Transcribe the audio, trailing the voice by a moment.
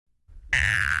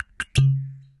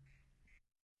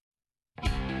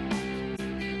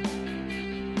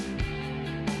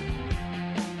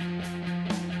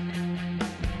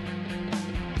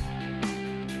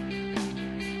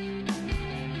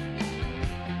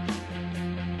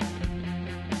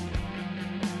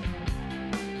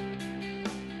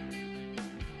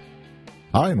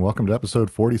Hi, and welcome to episode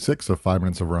 46 of 5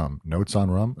 Minutes of Rum. Notes on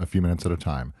rum, a few minutes at a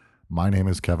time. My name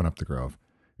is Kevin Up the Grove.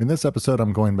 In this episode,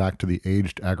 I'm going back to the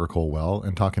aged Agricole well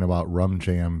and talking about Rum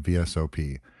JM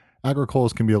VSOP.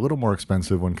 Agricoles can be a little more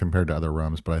expensive when compared to other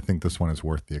rums, but I think this one is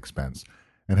worth the expense.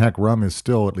 And heck, rum is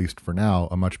still, at least for now,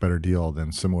 a much better deal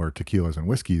than similar tequilas and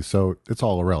whiskeys, so it's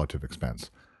all a relative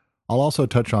expense. I'll also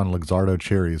touch on Luxardo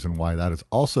cherries and why that is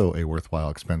also a worthwhile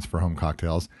expense for home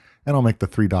cocktails, and I'll make the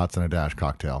three dots and a dash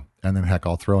cocktail. And then heck,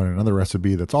 I'll throw in another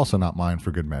recipe that's also not mine for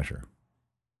good measure.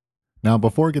 Now,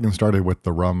 before getting started with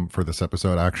the rum for this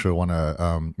episode, I actually want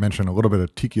to mention a little bit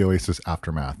of Tiki Oasis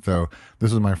aftermath. So,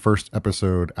 this is my first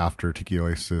episode after Tiki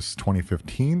Oasis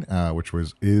 2015, which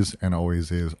is and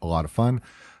always is a lot of fun.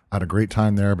 I had a great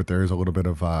time there, but there is a little bit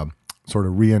of sort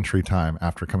of re-entry time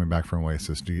after coming back from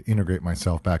Oasis to integrate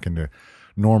myself back into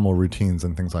normal routines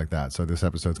and things like that. So, this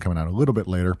episode's coming out a little bit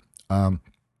later.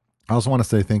 I also want to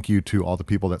say thank you to all the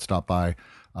people that stopped by,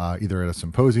 either at a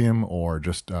symposium or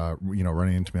just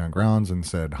running into me on grounds and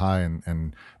said hi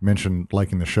and mentioned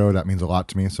liking the show. That means a lot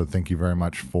to me. So thank you very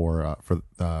much for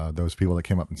those people that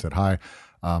came up and said hi.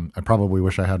 I probably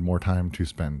wish I had more time to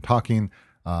spend talking,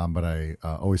 but I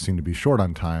always seem to be short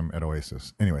on time at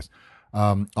Oasis. Anyways,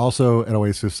 also at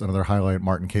Oasis, another highlight,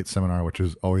 Martin Cate's seminar, which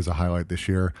is always a highlight this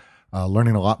year.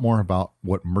 Learning a lot more about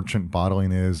what merchant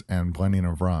bottling is and blending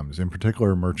of rums. In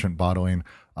particular, merchant bottling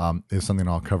is something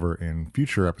I'll cover in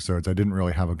future episodes. I didn't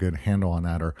really have a good handle on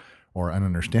that or an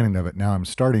understanding of it. Now I'm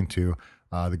starting to.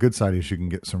 The good side is you can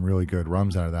get some really good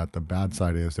rums out of that. The bad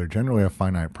side is they're generally a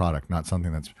finite product, not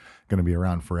something that's going to be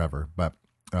around forever. But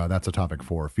that's a topic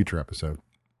for a future episode.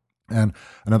 And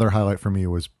another highlight for me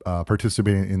was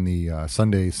participating in the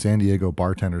Sunday San Diego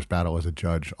Bartenders Battle as a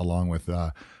judge, along with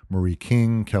Marie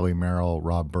King, Kelly Merrill,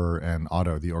 Rob Burr, and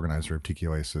Otto, the organizer of Tiki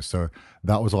Oasis. So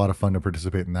that was a lot of fun to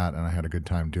participate in that, and I had a good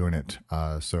time doing it.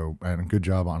 And good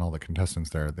job on all the contestants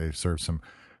there. They served some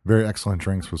very excellent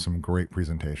drinks with some great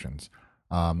presentations.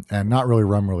 And not really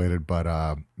rum related, but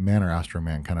Man or Astro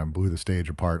Man kind of blew the stage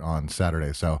apart on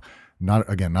Saturday. So not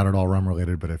at all rum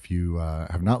related, but if you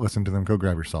have not listened to them, go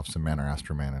grab yourself some Man or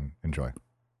Astro Man and enjoy.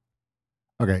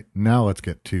 Okay, now let's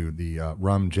get to the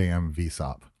Rum JM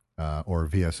VSOP or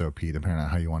VSOP, depending on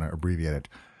how you want to abbreviate it.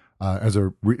 As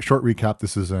a short recap,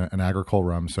 this is an agricole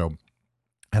rum. So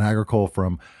an agricole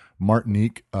from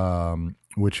Martinique,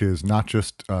 which is not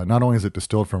only is it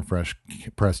distilled from fresh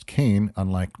pressed cane,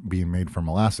 unlike being made from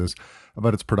molasses,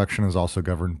 but its production is also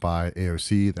governed by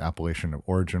AOC, the appellation of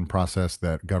origin process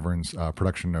that governs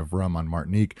production of rum on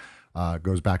Martinique.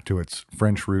 Goes back to its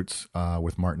French roots,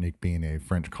 with Martinique being a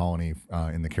French colony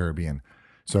in the Caribbean.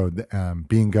 So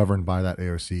being governed by that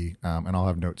AOC, and I'll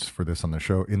have notes for this on the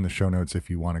show in the show notes if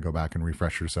you want to go back and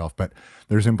refresh yourself. But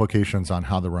there's implications on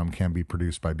how the rum can be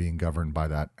produced by being governed by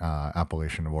that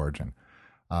appellation of origin.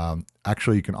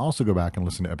 Actually, you can also go back and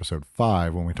listen to episode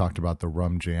 5 when we talked about the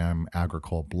Rum JM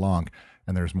Agricole Blanc,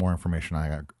 and there's more information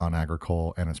on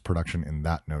Agricole and its production in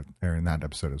that note or in that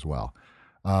episode as well.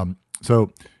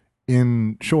 So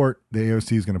in short, the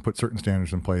AOC is going to put certain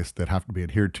standards in place that have to be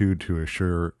adhered to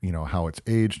assure, how it's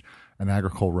aged. An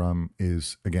agricole rum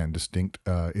is, again,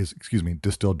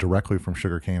 distilled directly from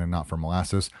sugarcane and not from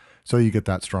molasses. So you get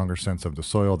that stronger sense of the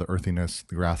soil, the earthiness,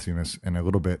 the grassiness, and a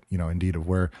little bit, indeed a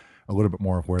little bit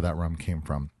more of where that rum came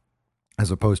from, as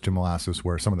opposed to molasses,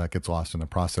 where some of that gets lost in the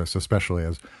process, especially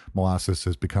as molasses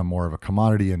has become more of a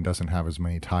commodity and doesn't have as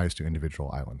many ties to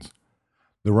individual islands.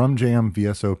 The Rum JM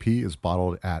VSOP is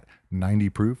bottled at 90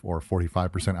 proof or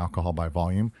 45% alcohol by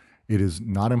volume. It is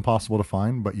not impossible to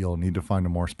find, but you'll need to find a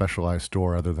more specialized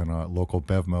store other than a local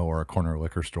Bevmo or a corner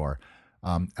liquor store.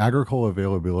 Agricole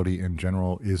availability in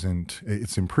general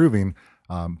it's improving,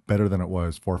 better than it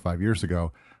was 4 or 5 years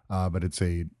ago, but it's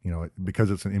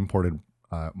because it's an imported,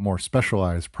 more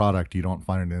specialized product, you don't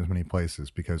find it in as many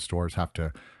places because stores have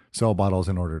to sell bottles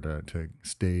in order to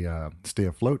stay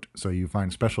afloat. So you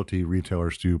find specialty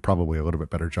retailers do probably a little bit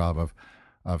better job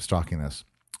of stocking this.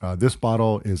 This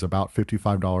bottle is about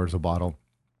 $55 a bottle.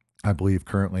 I believe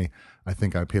currently, I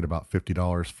think I paid about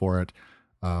 $50 for it.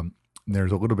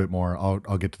 There's a little bit more.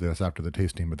 I'll get to this after the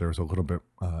tasting, but there's a little bit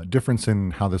difference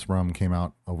in how this rum came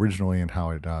out originally and how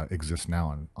it exists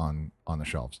now on the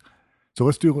shelves. So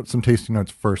let's do some tasting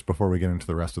notes first before we get into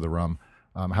the rest of the rum.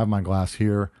 I have my glass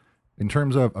here. In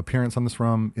terms of appearance on this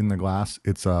rum in the glass,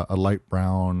 it's a light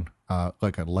brown,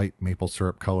 like a light maple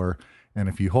syrup color. And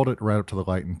if you hold it right up to the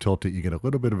light and tilt it, you get a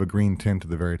little bit of a green tint to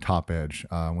the very top edge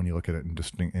when you look at it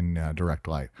in direct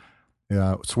light.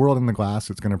 Swirled in the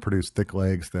glass, it's going to produce thick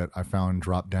legs that I found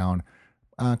drop down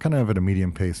kind of at a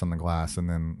medium pace on the glass and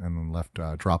then left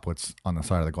droplets on the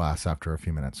side of the glass after a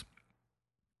few minutes.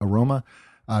 Aroma,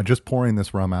 Just pouring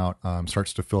this rum out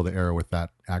starts to fill the air with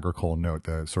that agricole note,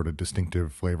 the sort of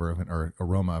distinctive flavor of or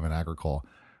aroma of an agricole.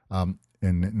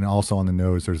 And also on the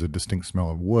nose, there's a distinct smell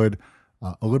of wood,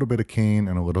 a little bit of cane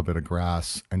and a little bit of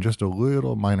grass, and just a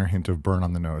little minor hint of burn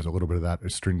on the nose, a little bit of that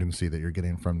astringency that you're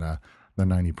getting from the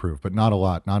 90 proof, but not a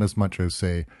lot, not as much as,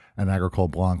 say, an Agricole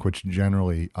Blanc, which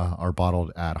generally are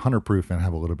bottled at 100 proof and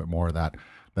have a little bit more of that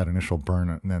initial burn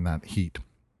and then that heat.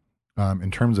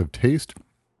 In terms of taste,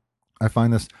 I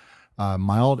find this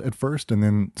mild at first, and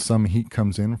then some heat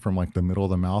comes in from like the middle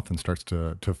of the mouth and starts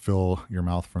to fill your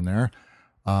mouth from there.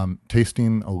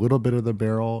 Tasting a little bit of the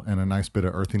barrel and a nice bit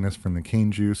of earthiness from the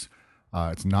cane juice.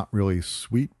 It's not really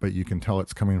sweet, but you can tell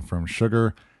it's coming from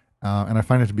sugar. And I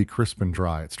find it to be crisp and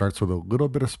dry. It starts with a little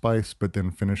bit of spice, but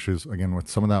then finishes again with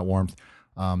some of that warmth,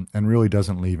 and really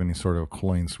doesn't leave any sort of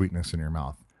cloying sweetness in your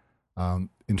mouth.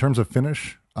 In terms of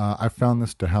finish, I found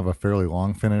this to have a fairly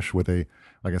long finish with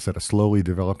like I said, a slowly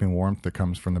developing warmth that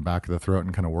comes from the back of the throat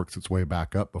and kind of works its way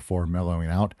back up before mellowing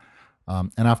out.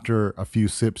 And after a few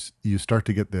sips, you start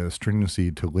to get the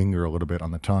astringency to linger a little bit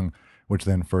on the tongue, which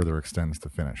then further extends the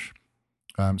finish.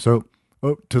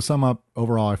 To sum up,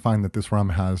 overall, I find that this rum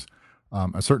has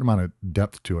a certain amount of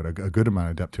depth to it, a good amount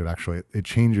of depth to it, actually. It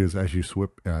changes as you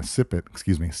sip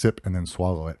and then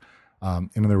swallow it.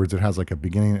 In other words, it has like a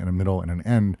beginning and a middle and an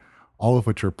end, all of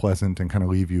which are pleasant and kind of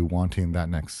leave you wanting that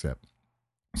next sip.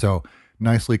 So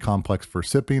nicely complex for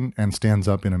sipping and stands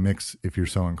up in a mix if you're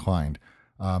so inclined.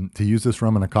 To use this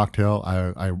rum in a cocktail,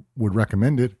 I would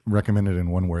recommend it in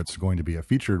one where it's going to be a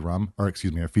featured rum, or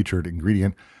excuse me, a featured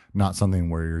ingredient, not something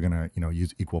where you're going to,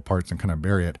 use equal parts and kind of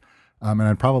bury it. And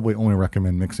I'd probably only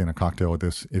recommend mixing a cocktail with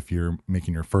this if you're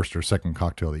making your first or second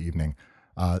cocktail of the evening.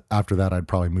 After that, I'd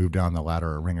probably move down the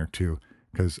ladder a ring or two,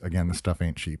 because again, this stuff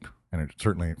ain't cheap and it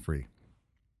certainly ain't free.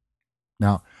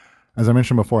 Now, as I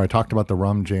mentioned before, I talked about the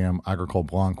Rum Jam Agricole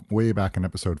Blanc way back in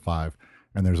episode 5,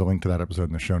 and there's a link to that episode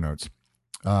in the show notes.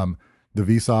 The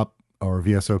VSOP or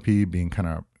VSOP being kind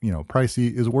of,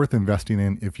 pricey is worth investing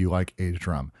in if you like aged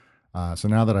rum. So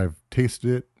now that I've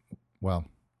tasted it, well,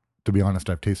 to be honest,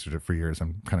 I've tasted it for years.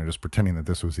 I'm kind of just pretending that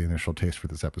this was the initial taste for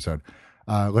this episode.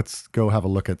 Let's go have a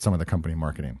look at some of the company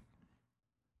marketing.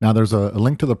 Now, there's a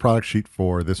link to the product sheet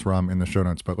for this rum in the show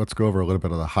notes, but let's go over a little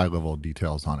bit of the high-level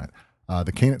details on it.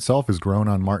 The cane itself is grown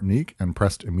on Martinique and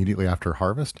pressed immediately after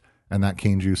harvest, and that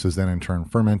cane juice is then in turn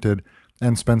fermented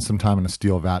and spends some time in a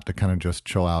steel vat to kind of just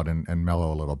chill out and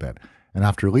mellow a little bit. And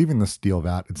after leaving the steel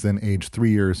vat, it's then aged 3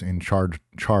 years in charred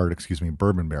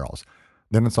bourbon barrels.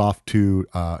 Then it's off to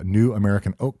a new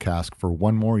American oak cask for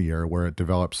 1 more year, where it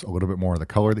develops a little bit more of the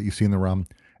color that you see in the rum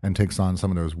and takes on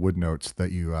some of those wood notes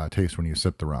that you taste when you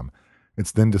sip the rum.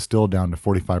 It's then distilled down to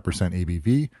 45%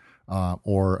 ABV,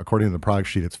 or according to the product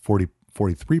sheet, it's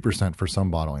 43% for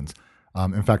some bottlings.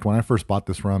 In fact, when I first bought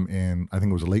this rum in, I think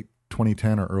it was late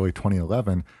 2010 or early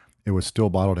 2011, it was still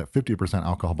bottled at 50%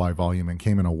 alcohol by volume and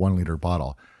came in a 1 liter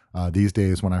bottle. These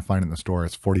days, when I find it in the store,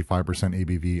 it's 45%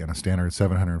 ABV and a standard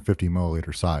 750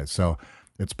 milliliter size. So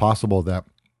it's possible that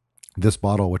this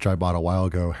bottle, which I bought a while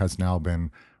ago, has now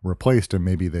been replaced, and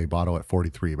maybe they bottle at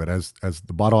 43. But as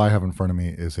the bottle I have in front of me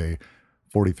is a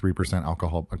 45%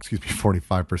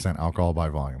 alcohol by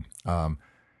volume.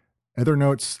 Other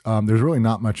notes, there's really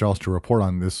not much else to report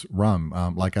on this rum.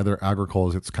 Like other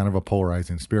agricoles, it's kind of a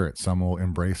polarizing spirit. Some will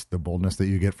embrace the boldness that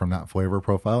you get from that flavor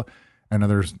profile, and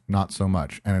others not so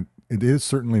much. And it is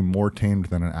certainly more tamed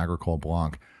than an Agricole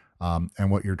Blanc. And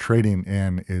what you're trading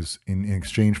in is, in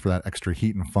exchange for that extra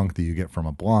heat and funk that you get from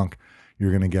a Blanc, you're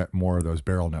going to get more of those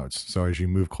barrel notes. So as you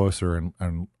move closer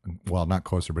and well, not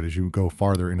closer, but as you go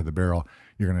farther into the barrel,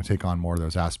 you're going to take on more of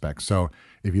those aspects. So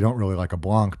if you don't really like a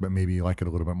Blanc, but maybe you like it a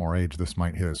little bit more aged, this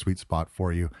might hit a sweet spot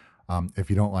for you.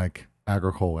 If you don't like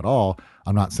Agricole at all,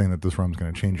 I'm not saying that this rum's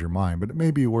going to change your mind, but it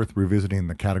may be worth revisiting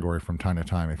the category from time to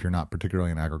time if you're not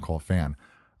particularly an Agricole fan.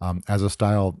 As a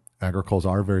style, Agricoles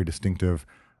are very distinctive,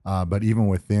 but even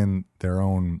within their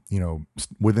own,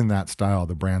 within that style,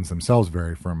 the brands themselves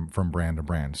vary from brand to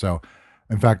brand. So,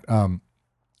 in fact,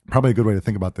 probably a good way to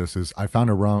think about this is I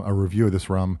found a review of this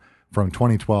rum from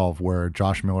 2012 where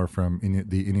Josh Miller from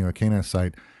the Inuakana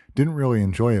site didn't really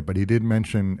enjoy it, but he did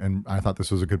mention, and I thought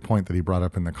this was a good point that he brought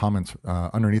up in the comments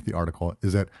underneath the article,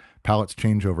 is that palates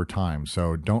change over time.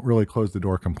 So don't really close the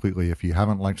door completely. If you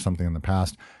haven't liked something in the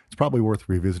past, it's probably worth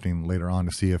revisiting later on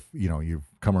to see if you've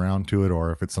come around to it,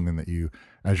 or if it's something that you,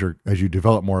 as you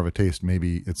develop more of a taste,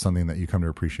 maybe it's something that you come to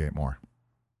appreciate more.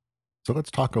 So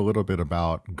let's talk a little bit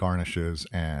about garnishes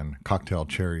and cocktail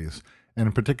cherries, and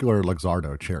in particular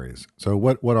Luxardo cherries. So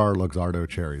what are Luxardo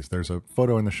cherries? There's a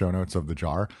photo in the show notes of the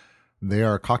jar. They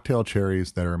are cocktail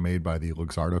cherries that are made by the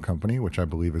Luxardo company, which I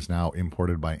believe is now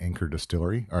imported by Anchor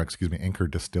Distillery, or excuse me, Anchor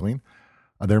Distilling.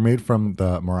 They're made from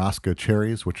the Marasca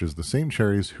cherries, which is the same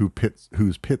cherries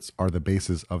whose pits are the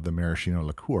basis of the maraschino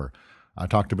liqueur. I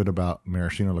talked a bit about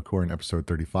maraschino liqueur in episode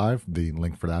 35. The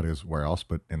link for that is where else,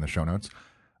 but in the show notes.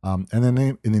 And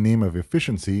then in the name of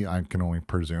efficiency, I can only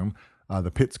presume,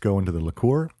 the pits go into the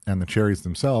liqueur, and the cherries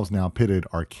themselves, now pitted,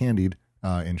 are candied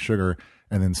in sugar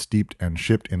and then steeped and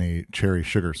shipped in a cherry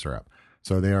sugar syrup.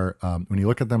 So they are, when you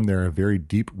look at them, they're a very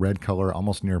deep red color,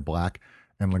 almost near black.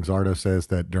 And Luxardo says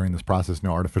that during this process,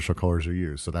 no artificial colors are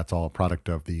used. So that's all a product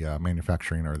of the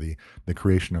manufacturing or the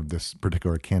creation of this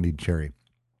particular candied cherry.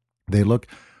 They look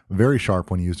very sharp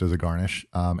when used as a garnish.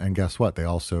 And guess what? They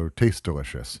also taste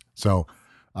delicious. So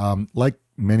like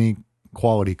many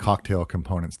quality cocktail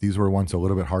components, these were once a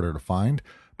little bit harder to find,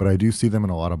 but I do see them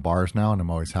in a lot of bars now, and I'm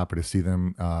always happy to see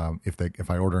them. If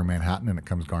I order a Manhattan and it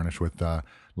comes garnished with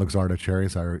Luxardo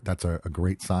cherries, that's a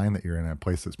great sign that you're in a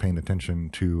place that's paying attention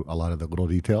to a lot of the little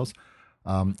details.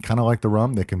 Kind of like the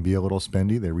rum, they can be a little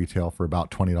spendy. They retail for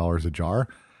about $20 a jar.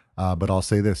 But I'll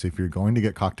say this, if you're going to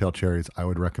get cocktail cherries, I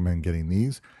would recommend getting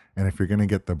these. And if you're going to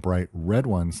get the bright red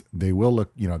ones, they will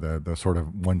look, the sort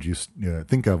of ones you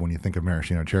think of when you think of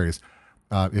maraschino cherries.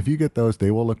 If you get those, they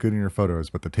will look good in your photos,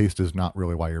 but the taste is not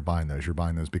really why you're buying those. You're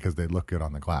buying those because they look good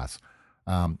on the glass.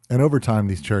 And over time,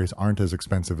 these cherries aren't as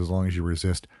expensive as long as you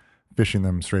resist fishing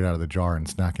them straight out of the jar and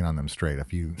snacking on them straight.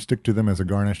 If you stick to them as a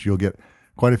garnish, you'll get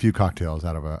quite a few cocktails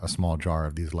out of a small jar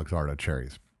of these Luxardo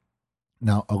cherries.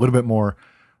 Now, a little bit more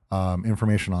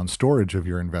information on storage of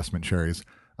your investment cherries.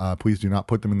 Please do not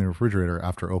put them in the refrigerator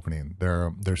after opening.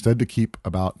 They're said to keep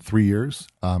about 3 years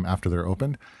after they're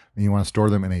opened, and you want to store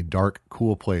them in a dark,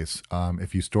 cool place.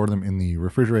 If you store them in the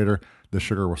refrigerator, the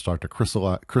sugar will start to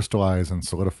crystallize and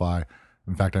solidify.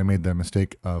 In fact, I made the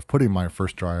mistake of putting my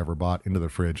first jar I ever bought into the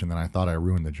fridge, and then I thought I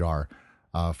ruined the jar.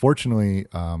 Fortunately,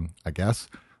 I guess,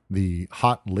 the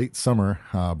hot late summer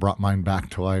brought mine back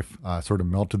to life, sort of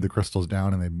melted the crystals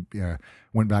down, and they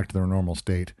went back to their normal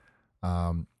state.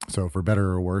 So for better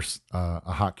or worse,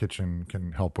 a hot kitchen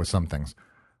can help with some things.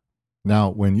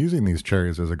 Now, when using these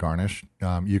cherries as a garnish,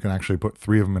 you can actually put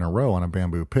 3 of them in a row on a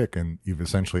bamboo pick, and you've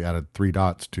essentially added 3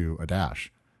 dots to a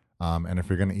dash. And if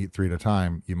you're going to eat 3 at a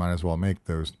time, you might as well make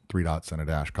those 3 dots and a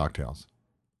dash cocktails.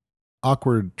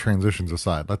 Awkward transitions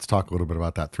aside, let's talk a little bit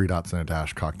about that 3 dots and a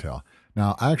dash cocktail.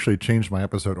 Now, I actually changed my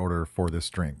episode order for this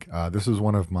drink. This is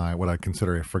one of my, what I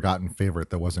consider a forgotten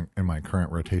favorite that wasn't in my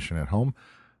current rotation at home.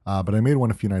 But I made one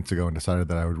a few nights ago and decided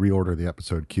that I would reorder the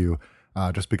episode queue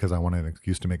just because I wanted an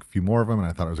excuse to make a few more of them, and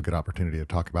I thought it was a good opportunity to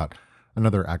talk about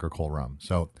another agricole rum.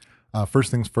 So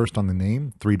first things first on the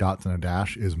name, 3 dots and a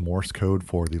dash is Morse code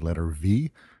for the letter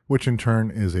V, which in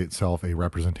turn is itself a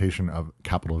representation of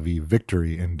capital V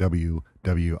victory in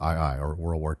WWII, or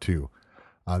World War II.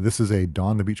 This is a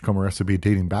Dawn the Beachcomber recipe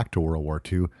dating back to World War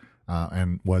II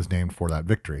and was named for that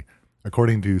victory.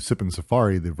 According to Sip and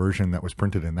Safari, the version that was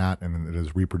printed in that and it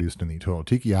is reproduced in the Total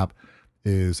Tiki app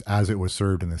is as it was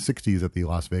served in the 60s at the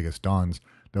Las Vegas Dawns,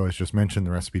 though as just mentioned,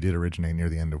 the recipe did originate near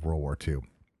the end of World War II.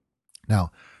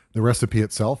 Now, the recipe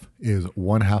itself is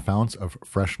 1/2 ounce of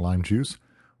fresh lime juice,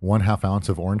 1/2 ounce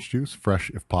of orange juice,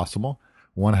 fresh if possible,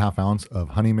 1/2 ounce of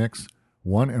honey mix,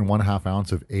 1 1/2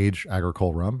 ounce of aged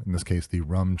agricole rum, in this case the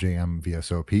Rum JM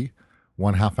VSOP,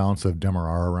 1/2 ounce of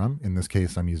Demerara rum, in this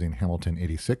case I'm using Hamilton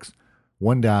 86,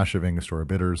 1 dash of Angostura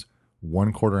bitters,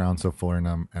 1/4 ounce of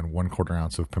falernum, and 1/4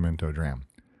 ounce of pimento dram.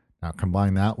 Now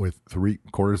combine that with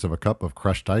 3/4 of a cup of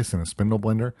crushed ice in a spindle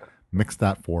blender, mix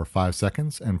that for 5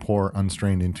 seconds, and pour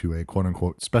unstrained into a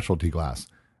quote-unquote specialty glass.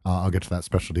 I'll get to that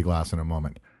specialty glass in a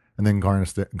moment. And then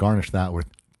garnish that with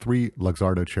 3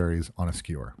 Luxardo cherries on a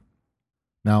skewer.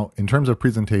 Now, in terms of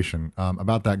presentation,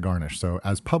 about that garnish. So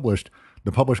as published,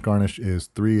 the published garnish is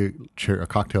 3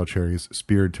 cocktail cherries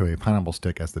speared to a pineapple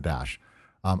stick as the dash.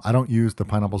 I don't use the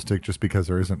pineapple stick just because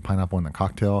there isn't pineapple in the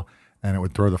cocktail, and it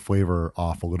would throw the flavor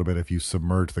off a little bit if you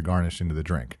submerge the garnish into the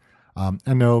drink.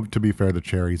 And no, to be fair, the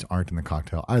cherries aren't in the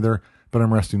cocktail either, but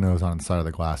I'm resting those on the side of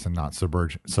the glass and not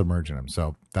submerging them,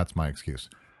 so that's my excuse.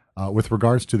 With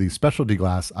regards to the specialty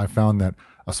glass, I found that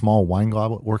a small wine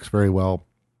goblet works very well,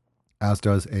 as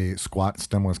does a squat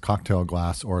stemless cocktail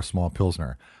glass or a small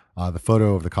Pilsner. The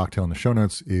photo of the cocktail in the show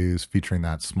notes is featuring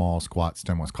that small squat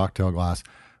stemless cocktail glass,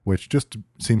 which just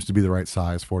seems to be the right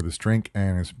size for this drink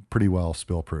and is pretty well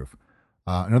spill proof.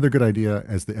 Another good idea,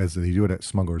 as they do it at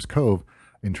Smuggler's Cove,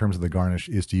 in terms of the garnish,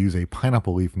 is to use a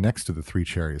pineapple leaf next to the 3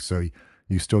 cherries. So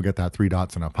you still get that 3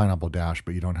 dots and a pineapple dash,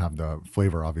 but you don't have the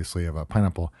flavor, obviously, of a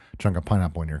chunk of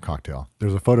pineapple in your cocktail.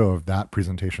 There's a photo of that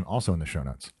presentation also in the show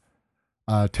notes.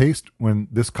 Taste when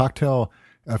this cocktail,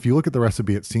 if you look at the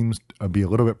recipe, it seems to be a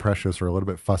little bit precious or a little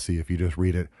bit fussy if you just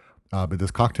read it. But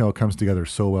this cocktail comes together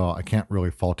so well, I can't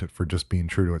really fault it for just being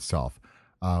true to itself.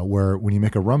 Where when you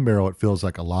make a rum barrel, it feels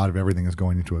like a lot of everything is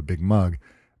going into a big mug.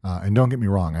 And don't get me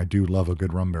wrong, I do love a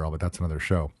good rum barrel, but that's another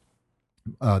show.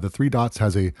 The Three Dots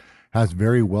has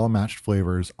very well matched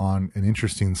flavors on an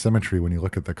interesting symmetry when you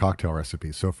look at the cocktail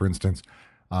recipe. So, for instance,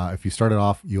 if you start it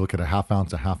off, you look at a half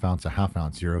ounce, a half ounce, a half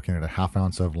ounce. You're looking at a half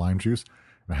ounce of lime juice,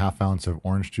 and a half ounce of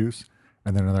orange juice,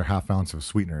 and then another half ounce of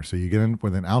sweetener. So you get in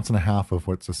with an ounce and a half of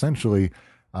what's essentially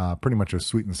pretty much a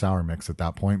sweet and sour mix at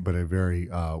that point, but a very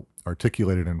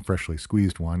articulated and freshly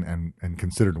squeezed one and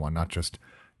considered one, not just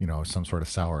some sort of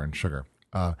sour and sugar.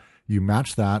 You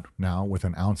match that now with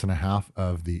an ounce and a half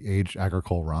of the aged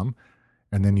agricole rum,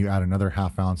 and then you add another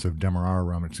half ounce of Demerara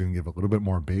rum. It's going to give a little bit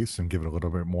more base and give it a little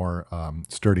bit more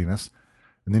sturdiness.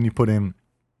 And then you put in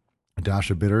a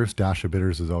dash of bitters. Dash of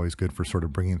bitters is always good for sort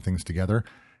of bringing things together.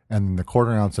 And the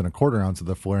quarter ounce and a quarter ounce of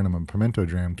the falernum and pimento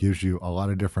dram gives you a lot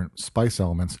of different spice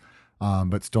elements,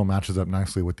 but still matches up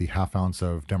nicely with the half ounce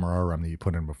of Demerara rum that you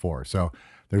put in before. So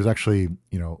there's actually,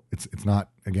 it's not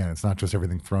just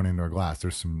everything thrown into a glass.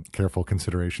 There's some careful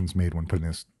considerations made when putting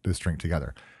this drink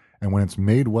together. And when it's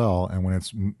made well and when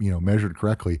it's measured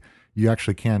correctly, you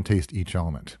actually can taste each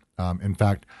element. In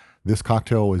fact, this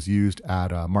cocktail was used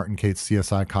at Martin Cate's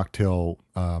CSI cocktail.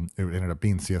 It ended up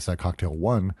being CSI Cocktail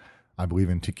 1, I believe,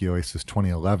 in Tiki Oasis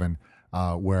 2011,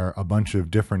 where a bunch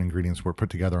of different ingredients were put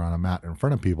together on a mat in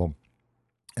front of people.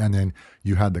 And then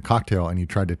you had the cocktail and you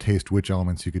tried to taste which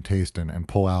elements you could taste and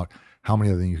pull out how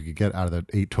many of them you could get out of the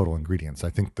 8 total ingredients.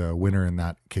 I think the winner in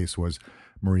that case was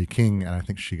Marie King, and I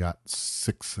think she got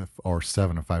 6 or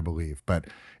 7, if I believe. But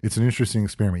it's an interesting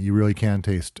experiment. You really can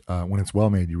taste, when it's well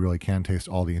made, you really can taste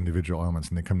all the individual elements,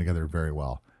 and they come together very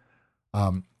well.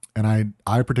 And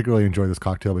I particularly enjoy this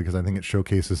cocktail because I think it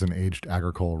showcases an aged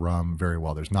agricole rum very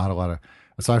well. There's not a lot of,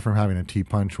 aside from having a tea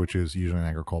punch, which is usually an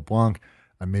agricole blanc,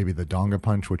 and maybe the Donga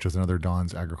punch, which is another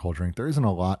Don's agricole drink, there isn't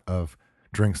a lot of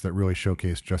drinks that really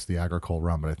showcase just the agricole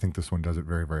rum, but I think this one does it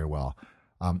very, very well.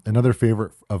 Another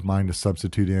favorite of mine to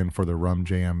substitute in for the Rum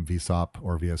JM VSOP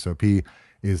or VSOP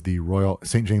is the Royal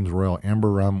St. James Royal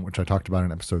Amber Rum, which I talked about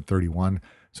in episode 31.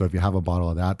 So if you have a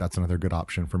bottle of that, that's another good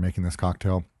option for making this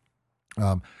cocktail.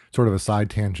 Sort of a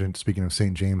side tangent, speaking of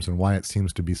St. James and why it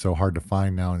seems to be so hard to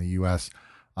find now in the U.S.,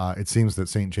 it seems that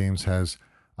St. James has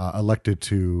elected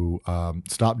to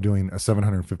stop doing a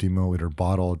 750 milliliter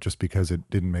bottle just because it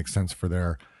didn't make sense for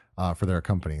their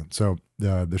company. So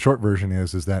the short version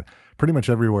is that pretty much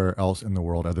everywhere else in the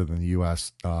world other than the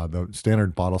U.S., the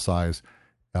standard bottle size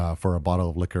for a bottle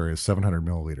of liquor is 700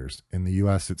 milliliters. In the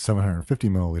U.S., it's 750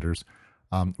 milliliters,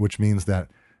 which means that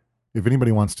if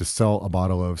anybody wants to sell a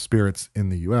bottle of spirits in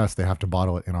the U.S., they have to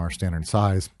bottle it in our standard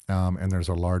size, and there's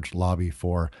a large lobby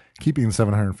for keeping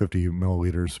 750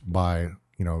 milliliters by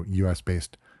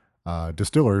U.S.-based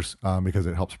distillers because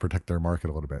it helps protect their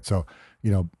market a little bit. So,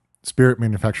 spirit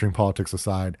manufacturing politics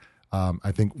aside,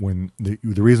 I think when the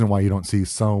reason why you don't see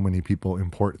so many people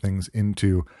import things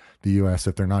into the U.S.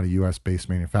 if they're not a U.S.-based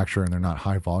manufacturer and they're not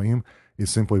high volume is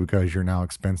simply because you're now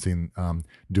expensing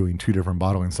doing 2 different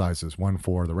bottling sizes, one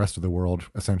for the rest of the world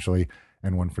essentially,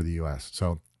 and one for the U.S.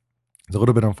 So it's a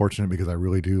little bit unfortunate because I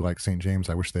really do like St. James.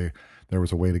 I wish there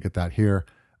was a way to get that here.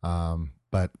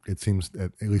 But it seems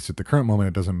that, at least at the current moment,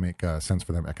 it doesn't make sense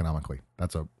for them economically.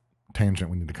 That's a tangent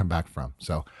we need to come back from.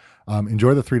 So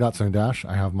enjoy the 3 Dots and a Dash.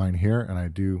 I have mine here, and I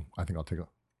think I'll take a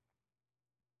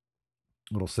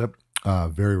little sip.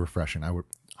 Very refreshing. I would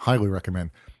highly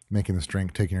recommend making this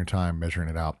drink, taking your time, measuring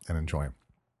it out, and enjoying.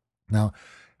 Now,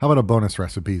 how about a bonus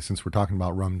recipe since we're talking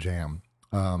about Rum Jam?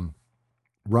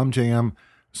 Rum Jam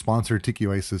sponsored Tiki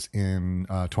Oasis in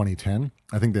 2010.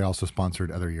 I think they also sponsored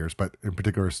other years, but in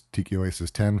particular Tiki Oasis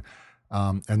 10.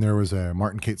 And there was a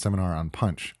Martin Cate seminar on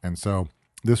punch. And so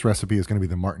this recipe is going to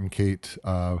be the Martin Cate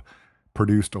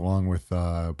produced along with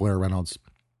Blair Reynolds.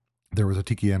 There was a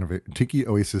Tiki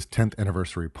Oasis 10th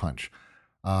anniversary punch.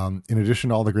 In addition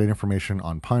to all the great information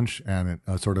on punch and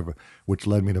which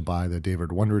led me to buy the David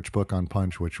Wondrich book on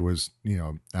punch, which was,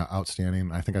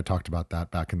 outstanding. I think I talked about that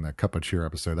back in the Cup of Cheer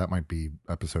episode. That might be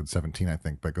episode 17, I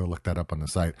think, but go look that up on the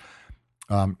site.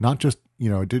 Not just,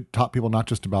 it did taught people not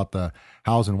just about the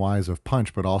hows and whys of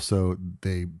punch, but also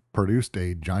they produced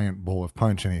a giant bowl of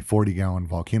punch in a 40-gallon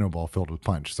volcano bowl filled with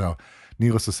punch. So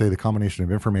needless to say, the combination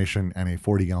of information and a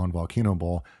 40-gallon volcano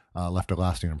bowl left a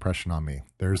lasting impression on me.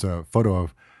 There's a photo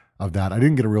of that. I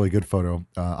didn't get a really good photo.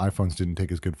 iPhones didn't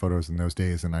take as good photos in those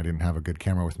days, and I didn't have a good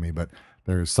camera with me, but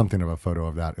there's something of a photo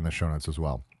of that in the show notes as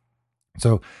well.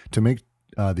 So to make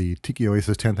the Tiki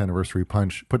Oasis 10th Anniversary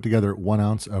Punch, put together 1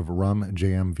 ounce of rum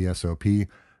JM VSOP,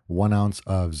 1 ounce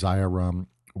of Zaya rum,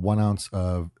 1 ounce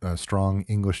of strong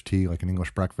English tea, like an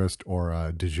English breakfast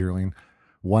or de Girling,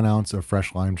 1 ounce of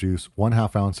fresh lime juice,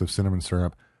 1/2 ounce of cinnamon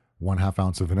syrup, 1/2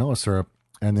 ounce of vanilla syrup,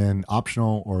 and then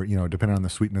optional, or depending on the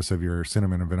sweetness of your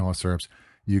cinnamon and vanilla syrups,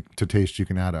 to taste, you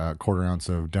can add a 1/4 ounce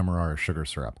of Demerara sugar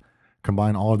syrup.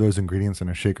 Combine all of those ingredients in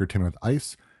a shaker tin with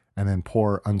ice, and then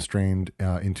pour unstrained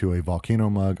into a volcano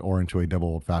mug or into a double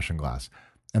old-fashioned glass.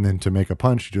 And then to make a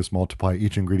punch, you just multiply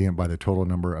each ingredient by the total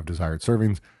number of desired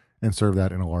servings and serve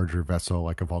that in a larger vessel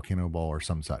like a volcano bowl or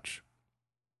some such.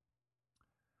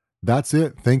 That's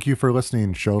it. Thank you for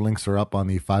listening. Show links are up on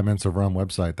the 5 Minutes of Rum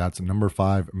website. That's number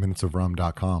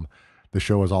 5minutesofrum.com. The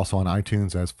show is also on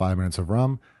iTunes as 5 Minutes of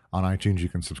Rum. On iTunes, you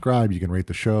can subscribe, you can rate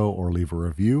the show, or leave a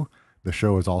review. The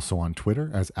show is also on Twitter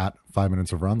as at 5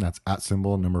 Minutes of Rum. That's at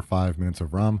symbol number 5 Minutes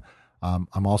of Rum.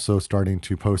 I'm also starting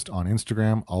to post on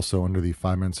Instagram, also under the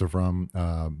 5 Minutes of Rum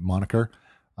moniker.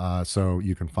 So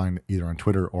you can find either on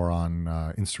Twitter or on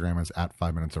Instagram as at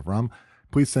 5 Minutes of Rum.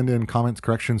 Please send in comments,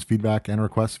 corrections, feedback, and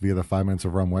requests via the 5 Minutes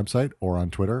of Rum website or on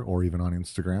Twitter or even on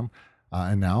Instagram.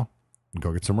 And now,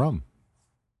 go get some rum.